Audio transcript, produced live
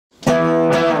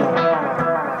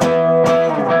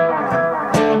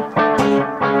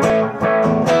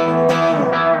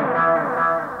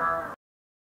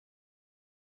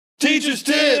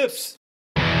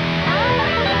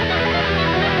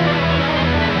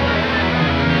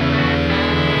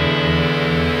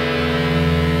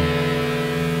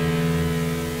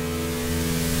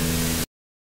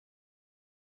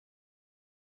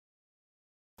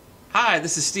Hi,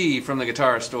 this is Steve from the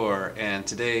Guitar Store, and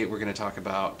today we're going to talk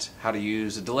about how to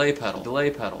use a delay pedal.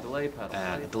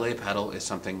 And a delay pedal is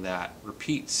something that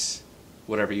repeats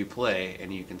whatever you play,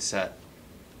 and you can set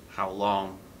how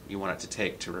long you want it to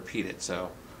take to repeat it.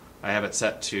 So I have it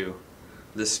set to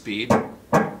this speed,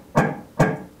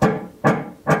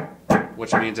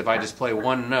 which means if I just play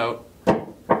one note,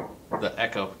 the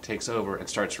echo takes over and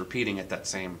starts repeating at that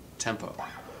same tempo.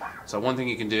 So one thing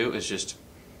you can do is just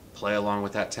play along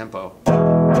with that tempo.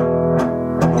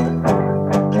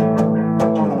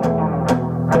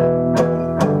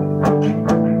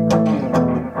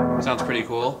 Sounds pretty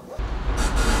cool.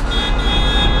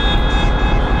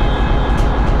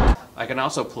 I can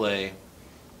also play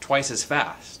twice as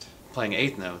fast, playing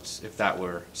eighth notes if that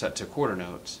were set to quarter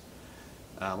notes.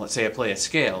 Let's say I play a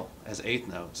scale as eighth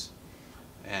notes.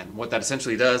 And what that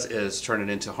essentially does is turn it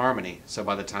into harmony. So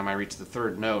by the time I reach the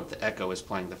third note, the echo is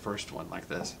playing the first one like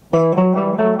this.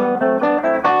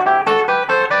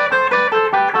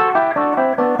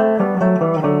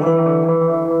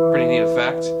 Pretty neat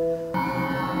effect.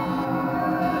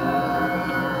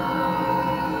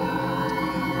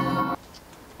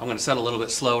 I'm going to set a little bit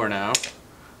slower now.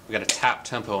 We've got a tap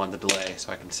tempo on the delay,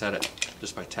 so I can set it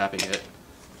just by tapping it.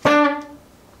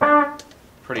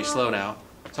 Pretty slow now.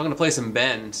 So I'm going to play some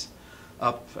bends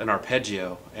up an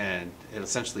arpeggio, and it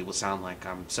essentially will sound like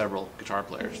I'm several guitar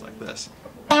players like this.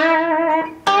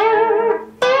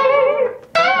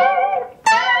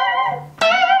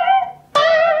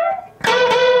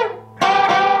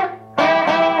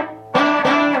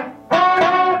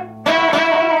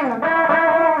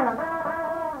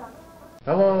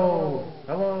 Hello,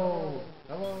 hello,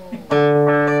 hello.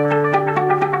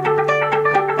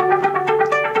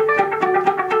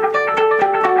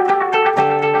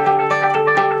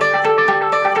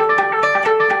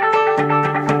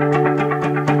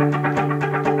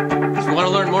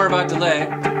 More about delay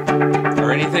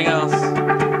or anything else,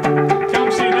 come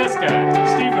see this guy,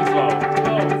 Stevenflow.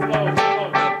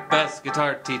 The best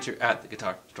guitar teacher at the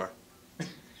guitar store.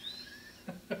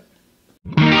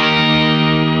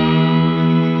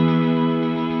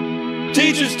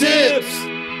 Teacher's tips!